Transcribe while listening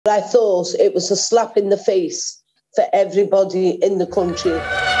I thought it was a slap in the face for everybody in the country.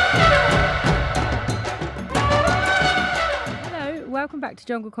 Hello, welcome back to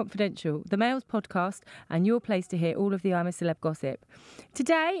Jungle Confidential, the Mail's podcast and your place to hear all of the I'm a Celeb gossip.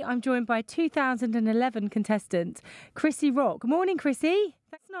 Today, I'm joined by 2011 contestant Crissy Rock. Morning, Crissy.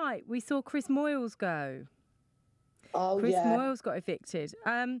 Last night, we saw Chris Moyles go. Chris Moyles got evicted.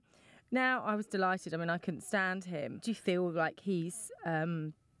 Now, I was delighted. I mean, I couldn't stand him. Do you feel like he's,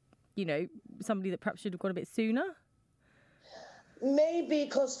 somebody that perhaps should have gone a bit sooner? Maybe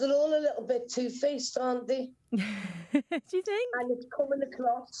because they're all a little bit two-faced, aren't they? Do you think? And it's coming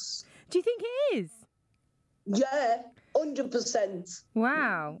across. Do you think it is? Yeah, 100%.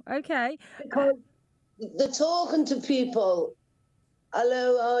 Wow, okay. Because they're talking to people,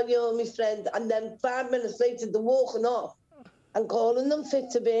 hello, oh, you're my friend, and then 5 minutes later they're walking off and calling them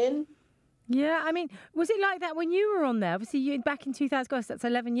fit to be in. Yeah, I mean, was it like that when you were on there? Obviously, you back in 2000, gosh, that's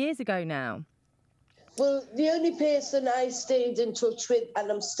 11 years ago now. Well, the only person I stayed in touch with,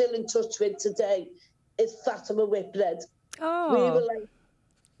 and I'm still in touch with today, is Fatima Whitbread. Oh.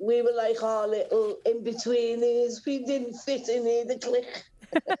 We were like our little in-betweeners. We didn't fit in either clique.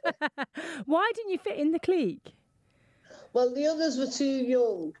 Why didn't you fit in the clique? Well, the others were too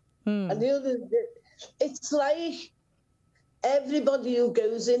young. And the others, it's like everybody who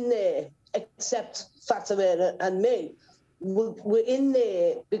goes in there, except Fatima and me, were in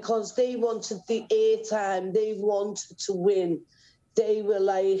there because they wanted the airtime. They wanted to win. They were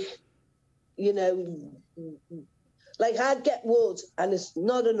like, like I'd get wood and it's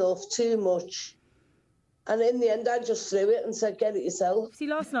not enough, too much. And in the end, I just threw it and said, get it yourself. See,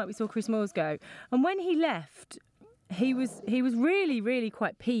 last night we saw Chris Moyles go. And when he left, he was really, really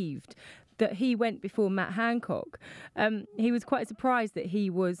quite peeved that he went before Matt Hancock. He was quite surprised that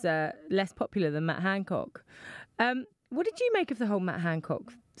he was less popular than Matt Hancock. What did you make of the whole Matt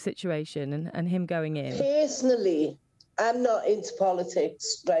Hancock situation and him going in? Personally, I'm not into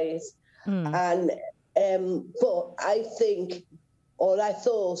politics, right? And but I think, or I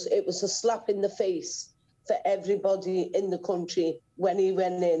thought, it was a slap in the face for everybody in the country when he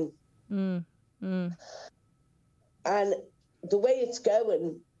went in. And the way it's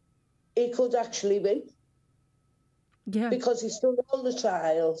going, he could actually win. Yeah. Because he's done all the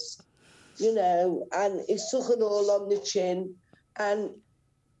trials, and he's took it all on the chin. And,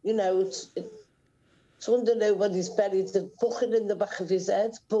 it's under nobody's buried the bucket in the back of his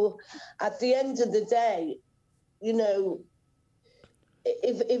head. But at the end of the day,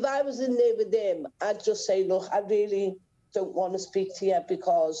 if I was in there with him, I'd just say, look, I really don't want to speak to you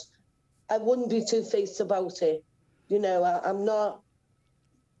because I wouldn't be two-faced about it. I'm not.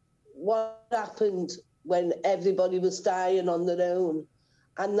 What happened when everybody was dying on their own,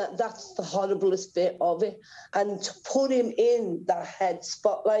 and that's the horriblest bit of it. And to put him in that head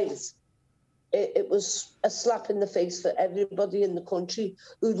spotlight, it was a slap in the face for everybody in the country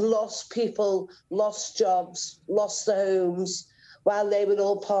who'd lost people, lost jobs, lost their homes while they were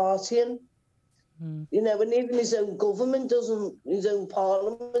all partying. And even his own government his own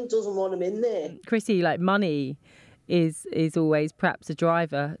parliament doesn't want him in there. Crissy, like money is always perhaps a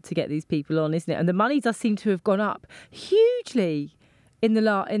driver to get these people on, isn't it? And the money does seem to have gone up hugely in the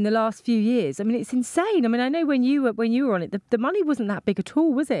last few years. I mean, it's insane. I mean, I know when you were on it, the money wasn't that big at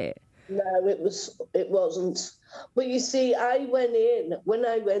all, was it? No, it wasn't. But you see, when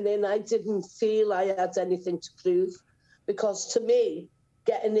I went in, I didn't feel I had anything to prove because to me,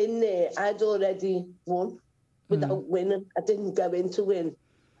 getting in there, I'd already won without winning. I didn't go in to win.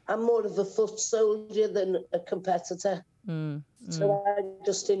 I'm more of a foot soldier than a competitor. So I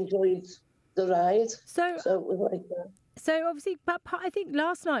just enjoyed the ride. So it was like that. So obviously, but I think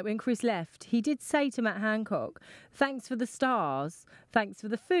last night when Chris left, he did say to Matt Hancock, thanks for the stars, thanks for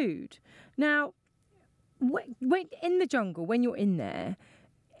the food. Now, when in the jungle, when you're in there,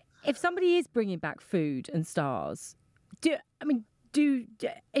 if somebody is bringing back food and stars, is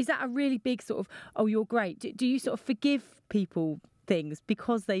that a really big sort of, oh, you're great? Do you sort of forgive people things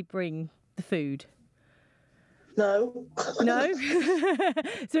because they bring the food? No. No?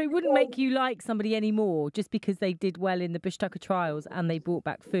 So it wouldn't make you like somebody anymore just because they did well in the Bush Tucker trials and they brought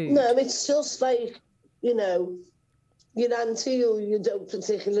back food? No, it's just like, your auntie who you don't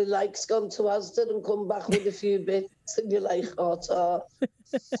particularly like's gone to Asda and come back with a few bits and you're like, oh,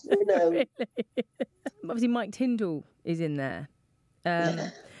 Really? Obviously, Mike Tindall is in there.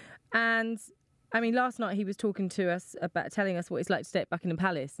 And I mean, last night he was talking to us about telling us what it's like to stay at Buckingham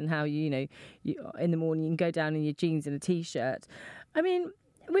Palace and how, you in the morning you can go down in your jeans and a T-shirt. I mean,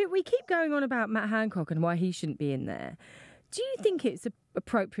 we keep going on about Matt Hancock and why he shouldn't be in there. Do you think it's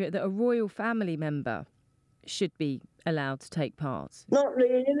appropriate that a royal family member should be allowed to take part? Not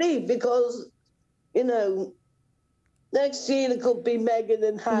really, because, next year it could be Meghan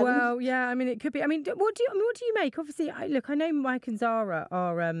and Harry. Well, yeah, I mean, it could be. I mean, what do you make? Obviously, I know Mike and Zara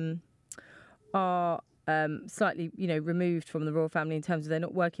are slightly, removed from the royal family in terms of they're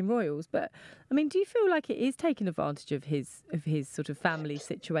not working royals. But I mean, do you feel like it is taking advantage of his sort of family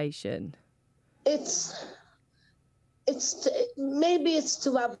situation? Maybe it's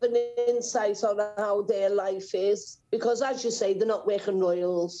to have an insight on how their life is, because as you say, they're not working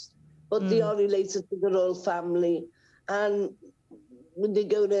royals, but they are related to the royal family. And when they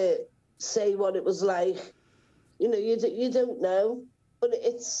go to say what it was like, you don't know. But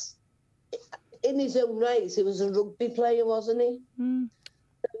it's, in his own right, he was a rugby player, wasn't he?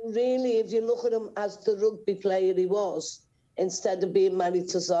 So really, if you look at him as the rugby player he was, instead of being married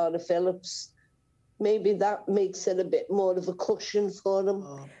to Zara Phillips, maybe that makes it a bit more of a cushion for him.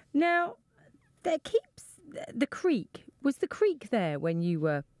 Now, there keeps the creek. Was the creek there when you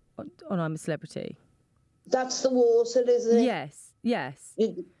were on I'm a Celebrity? That's the water, isn't it? Yes.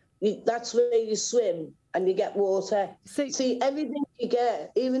 That's where you swim and you get water. So, see, everything you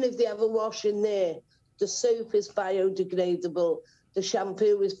get, even if they have a wash in there, the soap is biodegradable, the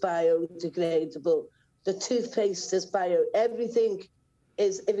shampoo is biodegradable, the toothpaste is everything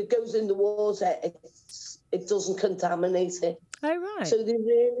is, if it goes in the water, it doesn't contaminate it. Oh, right. So they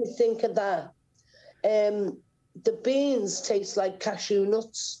really think of that. The beans taste like cashew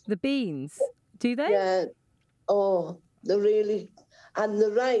nuts. The beans? Do they? Yeah. Oh, they're really... And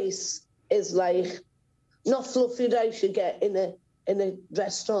the rice is like, not fluffy rice you get in a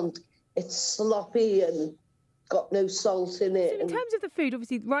restaurant. It's sloppy and got no salt in it. So in terms of the food,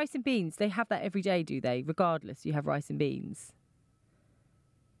 obviously, rice and beans, they have that every day, do they? Regardless, you have rice and beans?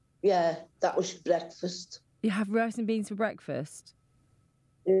 Yeah, that was your breakfast. You have rice and beans for breakfast?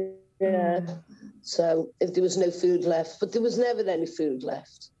 Yeah. So if there was no food left, but there was never any food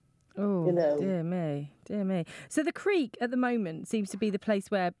left. Oh, dear me. So the creek at the moment seems to be the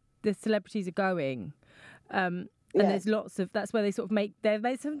place where the celebrities are going. And there's lots of, that's where they sort of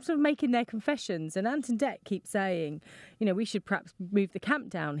they're sort of making their confessions. And Ant and Dec keep saying, we should perhaps move the camp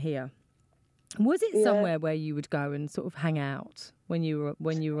down here. Was it somewhere where you would go and sort of hang out when you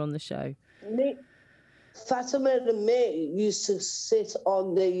were on the show? Fatima and me used to sit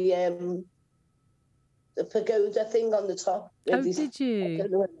on the pagoda thing on the top. Oh, did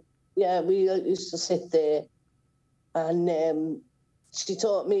you? Yeah, we used to sit there, and she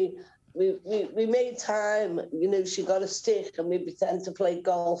taught me. We made time. She got a stick, and we pretend to play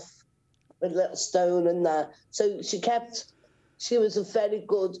golf with a little stone and that. So she was a very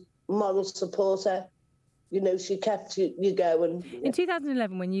good moral supporter. She kept you going. In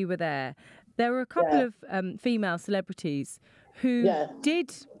 2011, when you were there were a couple of female celebrities who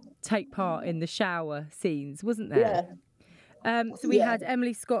did take part in the shower scenes, wasn't there? Yeah. So we had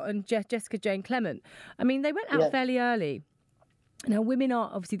Emily Scott and Jessica Jane Clement. I mean, they went out fairly early. Now, women are,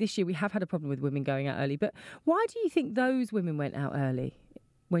 obviously this year we have had a problem with women going out early, but why do you think those women went out early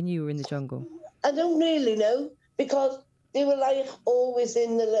when you were in the jungle? I don't really know, because they were like always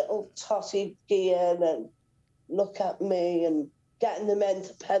in the little totty gear and look at me and getting the men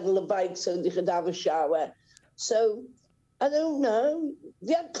to pedal a bike so they could have a shower. So, I don't know.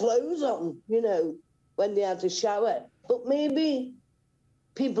 They had clothes on, when they had a shower. But maybe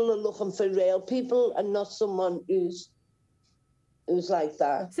people are looking for real people and not someone who's like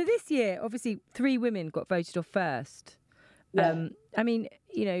that. So this year, obviously, 3 women got voted off first. Yeah. I mean,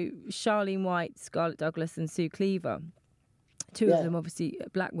 Charlene White, Scarlett Douglas and Sue Cleaver, 2 of them obviously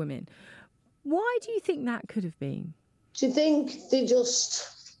black women. Why do you think that could have been? Do you think they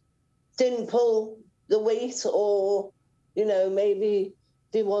just didn't pull the weight, or, maybe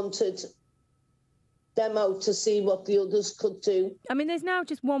they wanted them out to see what the others could do? I mean, there's now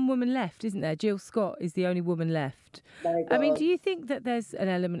just one woman left, isn't there? Jill Scott is the only woman left. I mean, do you think that there's an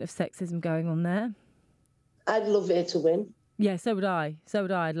element of sexism going on there? I'd love her to win. Yeah, so would I.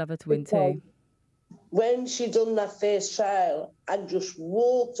 I'd love her to win too. When she done that first trial and just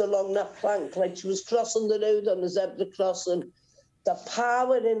walked along that plank like she was crossing the road on a zebra crossing, the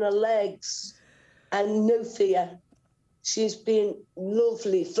power in her legs and no fear. She's been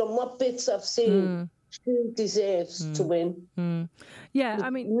lovely. From what bits I've seen, she deserves to win. Yeah, I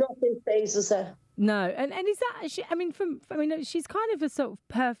mean, nothing phases her. No, and is that? She's kind of a sort of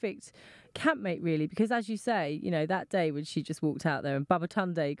perfect campmate, really, because as you say, that day when she just walked out there and Baba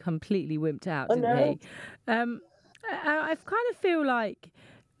Tunde completely wimped out, didn't he? I kind of feel like,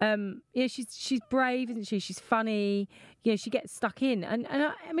 she's brave, isn't she? She's funny. She gets stuck in, and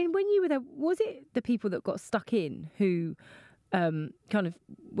I mean, when you were there, was it the people that got stuck in who kind of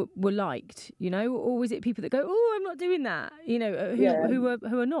were liked, you know, or was it people that go, oh, I'm not doing that, you know,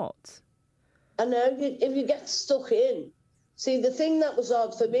 who are not? I know, if you get stuck in. See, the thing that was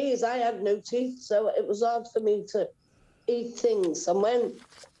hard for me is I had no teeth, so it was hard for me to eat things. And when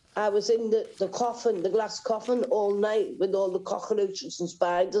I was in the coffin, the glass coffin, all night with all the cockroaches and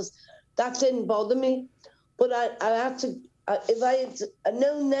spiders, that didn't bother me. But I had to, if I had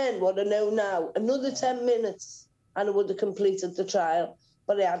known then what I know now, another 10 minutes and I would have completed the trial.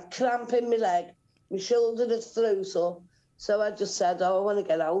 But I had cramp in my leg, my shoulder had froze up. So I just said, I want to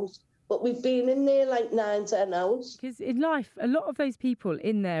get out. But we've been in there like 9-10 hours. Because in life, a lot of those people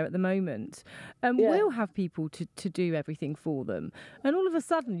in there at the moment will have people to do everything for them. And all of a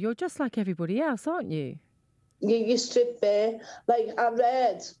sudden, you're just like everybody else, aren't you? You strip bare. Like, I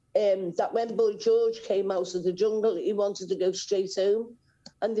read that when Boy George came out of the jungle, he wanted to go straight home.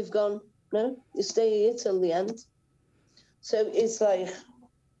 And they've gone, no, you stay here till the end. So it's like,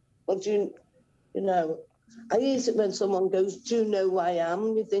 well, you know... I hate it when someone goes, do you know who I am?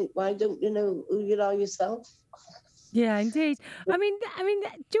 And you think, why don't you know who you are yourself? Yeah, indeed. I mean,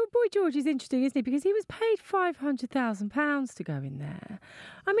 Boy George is interesting, isn't he? Because he was paid £500,000 to go in there.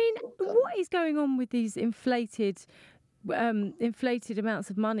 I mean, what is going on with these inflated amounts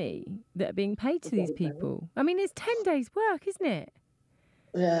of money that are being paid to these people? I mean, it's 10 days' work, isn't it?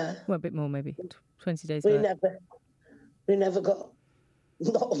 Yeah. Well, a bit more, maybe 20 days' work. We never got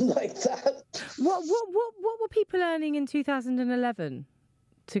nothing like that. What were people earning in 2011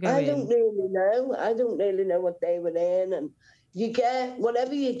 to go in? I don't really know. I don't really know what they were earning. You get,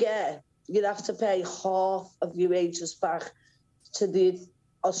 whatever you get, you'd have to pay half of your wages back to the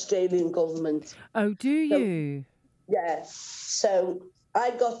Australian government. Oh, do you? Yeah. So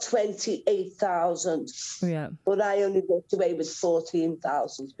I got 28,000. Yeah. But I only got away with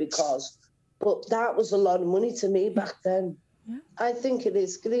 14,000 but that was a lot of money to me back then. Yeah. I think it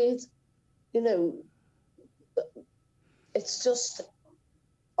is great. You know, it's just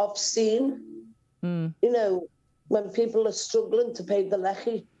obscene. You know, when people are struggling to pay the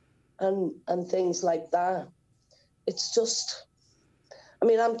lecky and things like that. It's just, I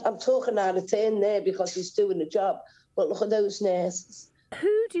mean, I'm talking out of turn there because he's doing the job, but look at those nurses.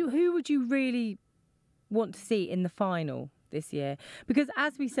 Who would you really want to see in the final this year? Because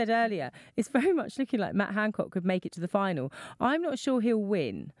as we said earlier, it's very much looking like Matt Hancock could make it to the final. I'm not sure he'll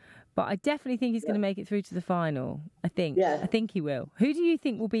win, but I definitely think he's going to make it through to the final. I think he will. Who do you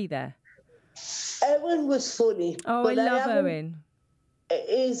think will be there? Owen was funny. Oh, I love Owen.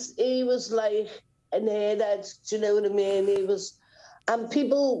 He was like an airhead, do you know what I mean? He was, and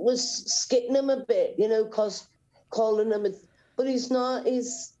people was skitting him a bit, you know, because calling him, but he's not.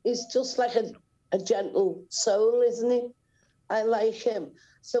 He's just like a gentle soul, isn't he? I like him.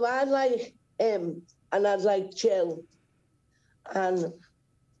 So I like him, and I'd like Jill. And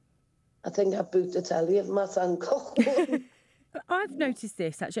I think I booked the telly of Matt Hancock. I've noticed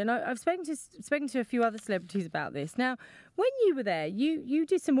this, actually, and I've spoken to a few other celebrities about this. Now, when you were there, you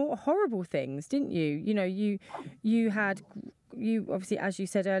did some more horrible things, didn't you? You know, you obviously, as you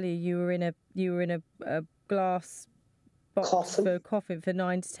said earlier, you were in a glass box coffin for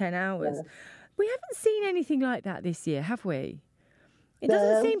 9 to 10 hours. Yeah. We haven't seen anything like that this year, have we? It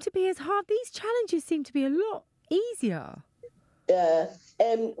doesn't seem to be as hard. These challenges seem to be a lot easier. Yeah.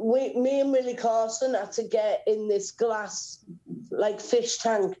 Me and Willie Carson had to get in this glass, like, fish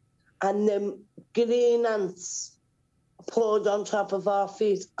tank, and them green ants poured on top of our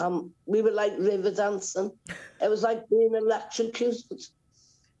feet. We were like river dancing. It was like being electrocuted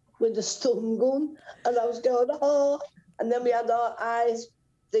with a stun gun. And I was going, oh. And then we had our eyes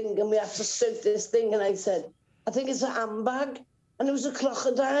thing, and we had to stroke this thing. And I said, I think it's a handbag. And it was a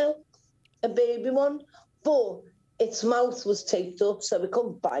crocodile, a baby one. But its mouth was taped up, so it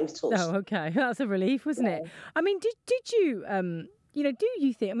couldn't bite us. Oh, okay. That's a relief, wasn't it? I mean, did you, do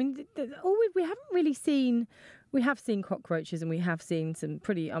you think, I mean, we haven't really seen, we have seen cockroaches and we have seen some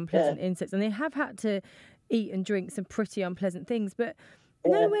pretty unpleasant insects, and they have had to eat and drink some pretty unpleasant things, but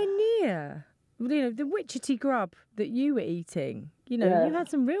nowhere near, the witchetty grub that you were eating. You know, you had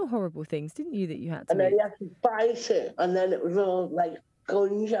some real horrible things, didn't you, that you had to eat? And then you had to bite it, and then it was all like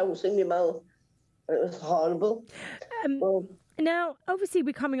gunge out in your mouth. It was horrible. Now, obviously,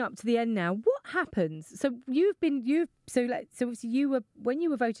 we're coming up to the end now. What happens? So obviously you were, when you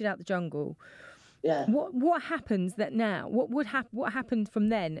were voted out the jungle. Yeah. What happens that now? What happened from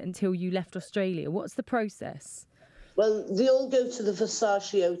then until you left Australia? What's the process? Well, they all go to the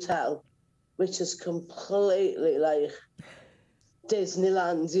Versace Hotel, which is completely like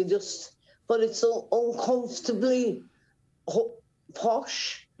Disneyland. But it's uncomfortably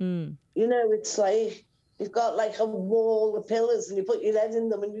posh. You know, it's like you've got like a wall of pillars and you put your head in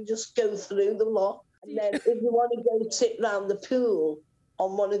them and you just go through them lot. And then if you want to go sit round the pool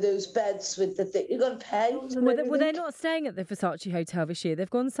on one of those beds with the thing, you've got to pay. Well, they're not staying at the Versace Hotel this year. They've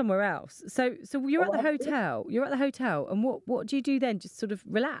gone somewhere else. So you're at the hotel. You're at the hotel. And what do you do then? Just sort of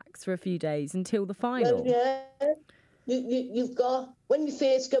relax for a few days until the final? Well, yeah. You've got, when you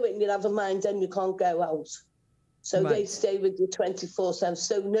first go in, you have a mind and you can't go out. So they stay with you 24/7.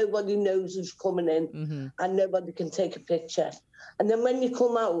 So nobody knows who's coming in and nobody can take a picture. And then when you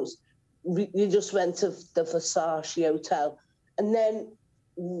come out, you just went to the Versace Hotel. And then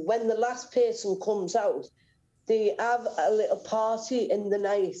when the last person comes out, they have a little party in the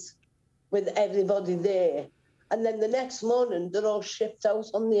night with everybody there. And then the next morning, they're all shipped out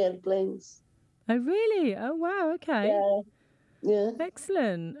on the airplanes. Oh, really? Oh, wow. Okay. Yeah.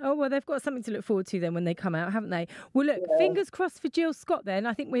 Excellent. Oh, well, they've got something to look forward to then when they come out, haven't they? Well, look, fingers crossed for Jill Scott then.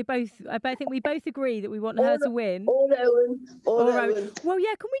 I think we both agree that we want her to win. Or Owen. Well,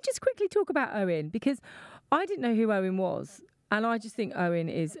 yeah, can we just quickly talk about Owen? Because I didn't know who Owen was. And I just think Owen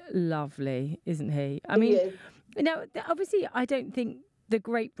is lovely, isn't he? I mean, now, obviously, I don't think the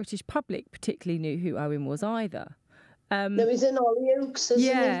great British public particularly knew who Owen was either. No, he's in Hollyoaks, isn't he?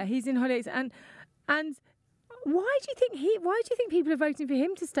 Yeah, he's in Hollyoaks. And why do you think people are voting for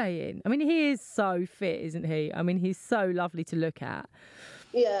him to stay in? I mean, he is so fit, isn't he? I mean, he's so lovely to look at.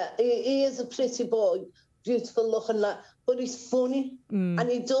 Yeah, he is a pretty boy, beautiful looking lad, but he's funny. And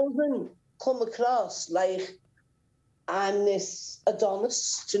he doesn't come across like I'm this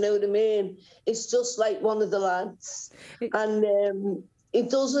Adonis, do you know what I mean? It's just like one of the lads. And he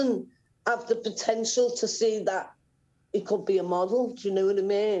doesn't have the potential to see that he could be a model, do you know what I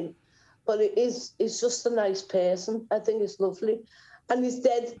mean? But he's just a nice person. I think it's lovely. And he's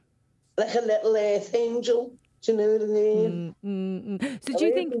dead like a little earth angel, do you know what I mean? So do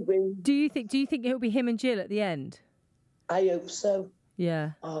you think it'll be him and Jill at the end? I hope so.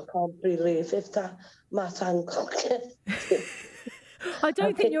 Yeah. Oh, I can't believe if that Matt Hancock. I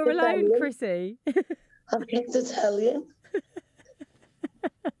don't think you're alone, Crissy. I'm going to tell you.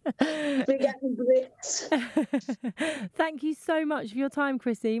 We're getting bricks. Thank you so much for your time,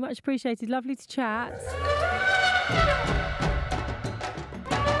 Crissy. Much appreciated. Lovely to chat.